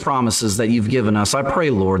precious promises that you've given us, I pray,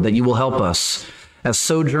 Lord, that you will help us as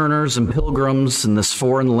sojourners and pilgrims in this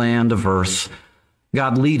foreign land of earth.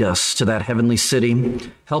 God, lead us to that heavenly city.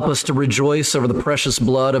 Help us to rejoice over the precious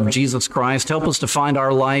blood of Jesus Christ. Help us to find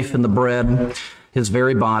our life in the bread, his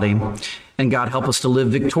very body. And God, help us to live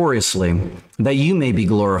victoriously, that you may be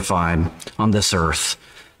glorified on this earth.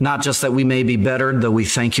 Not just that we may be bettered, though we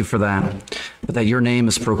thank you for that, but that your name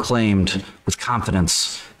is proclaimed with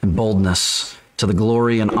confidence and boldness to the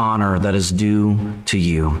glory and honor that is due to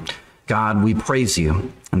you. God, we praise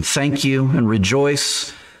you and thank you and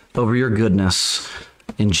rejoice over your goodness.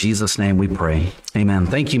 In Jesus' name we pray. Amen.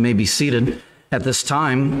 Thank you. You may be seated. At this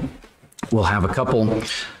time, we'll have a couple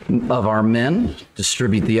of our men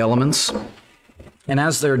distribute the elements. And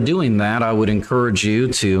as they're doing that, I would encourage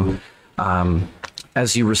you to,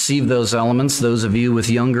 as you receive those elements, those of you with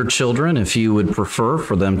younger children, if you would prefer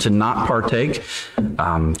for them to not partake,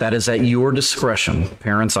 that is at your discretion.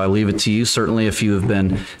 Parents, I leave it to you. Certainly if you have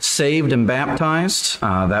been saved and baptized,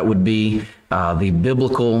 that would be the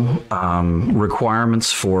biblical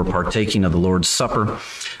requirements for partaking of the Lord's Supper.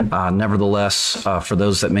 Nevertheless, for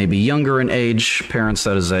those that may be younger in age, parents,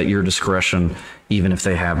 that is at your discretion, even if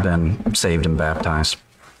they have been saved and baptized.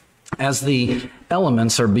 As the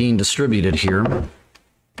elements are being distributed here,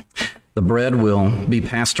 the bread will be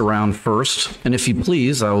passed around first. And if you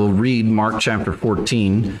please, I will read Mark chapter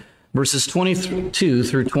 14, verses 22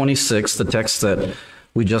 through 26, the text that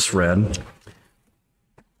we just read,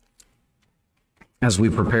 as we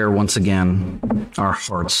prepare once again our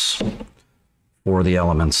hearts for the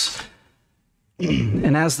elements.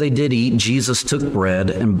 And as they did eat, Jesus took bread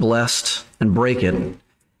and blessed and brake it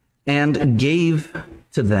and gave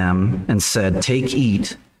to them and said, "Take,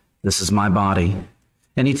 eat, this is my body."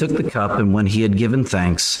 And he took the cup, and when he had given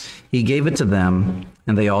thanks, he gave it to them,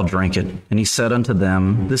 and they all drank it. And he said unto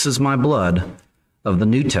them, "This is my blood of the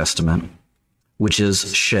New Testament, which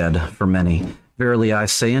is shed for many. Verily I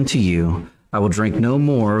say unto you, I will drink no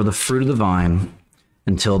more of the fruit of the vine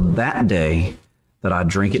until that day that I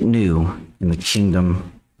drink it new in the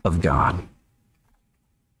kingdom of God."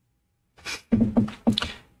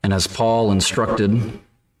 And as Paul instructed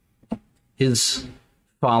his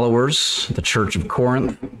followers, the church of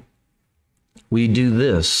Corinth, we do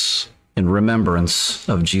this in remembrance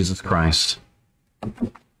of Jesus Christ.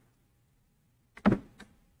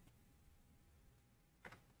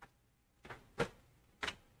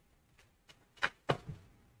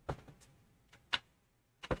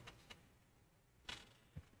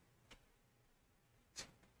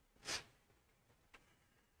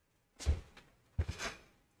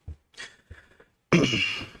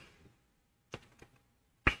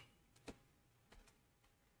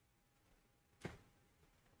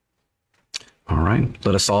 All right,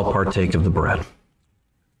 let us all partake of the bread.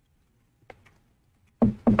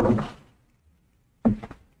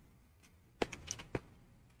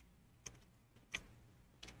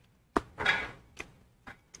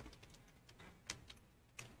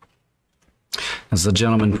 As the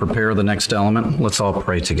gentlemen prepare the next element, let's all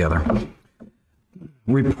pray together.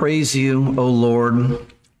 We praise you, O Lord,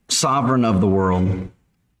 sovereign of the world,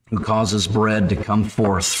 who causes bread to come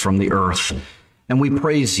forth from the earth. And we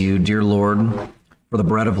praise you, dear Lord, for the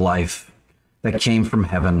bread of life that came from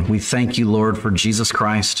heaven. We thank you, Lord, for Jesus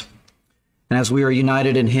Christ. And as we are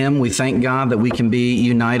united in him, we thank God that we can be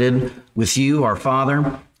united with you, our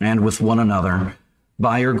Father, and with one another.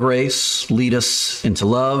 By your grace, lead us into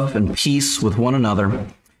love and peace with one another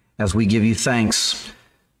as we give you thanks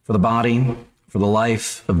for the body, for the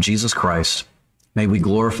life of Jesus Christ. May we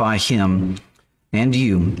glorify him and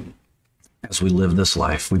you as we live this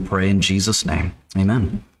life. We pray in Jesus' name.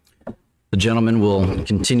 Amen. The gentleman will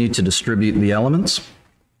continue to distribute the elements.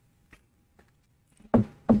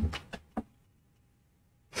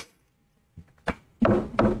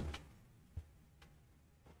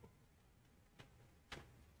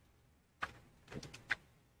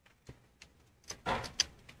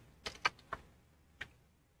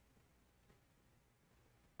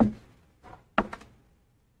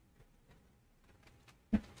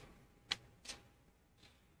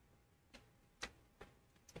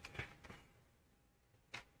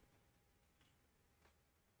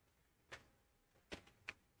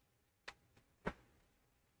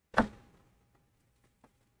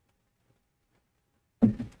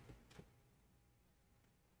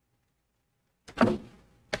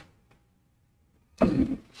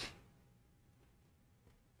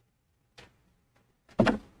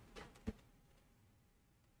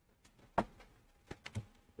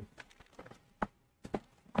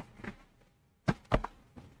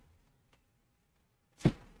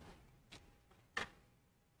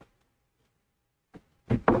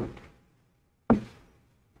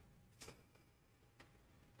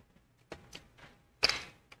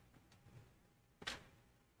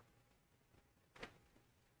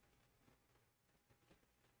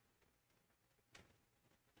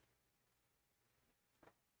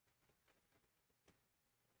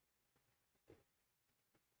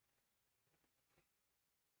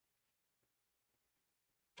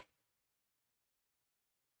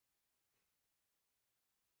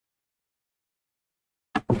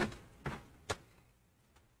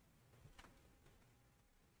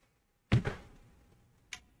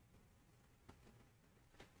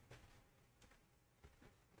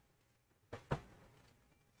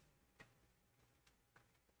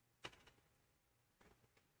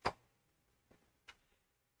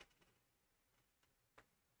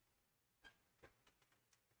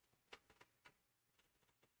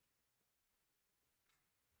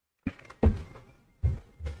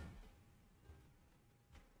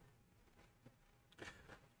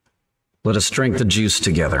 Let us drink the juice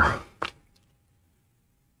together.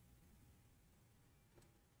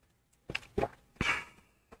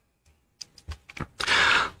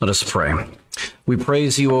 Let us pray. We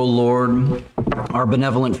praise you, O Lord, our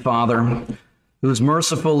benevolent Father, who is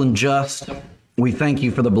merciful and just. We thank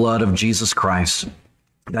you for the blood of Jesus Christ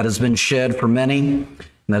that has been shed for many and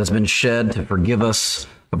that has been shed to forgive us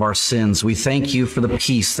of our sins. We thank you for the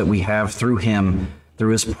peace that we have through him,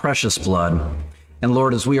 through his precious blood. And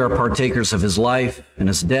Lord, as we are partakers of his life and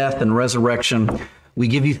his death and resurrection, we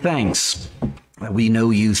give you thanks that we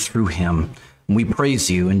know you through him. And we praise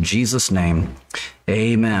you in Jesus' name.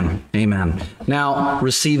 Amen. Amen. Now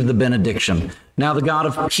receive the benediction. Now the God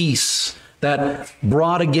of peace, that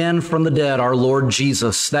brought again from the dead our Lord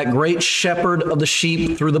Jesus, that great shepherd of the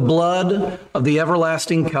sheep, through the blood of the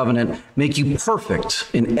everlasting covenant, make you perfect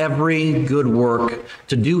in every good work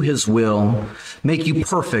to do his will. Make you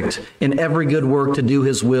perfect in every good work to do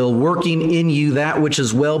his will, working in you that which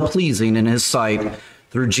is well-pleasing in his sight,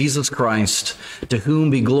 through Jesus Christ, to whom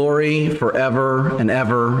be glory forever and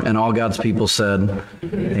ever. And all God's people said,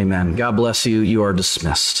 amen. God bless you. You are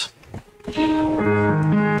dismissed.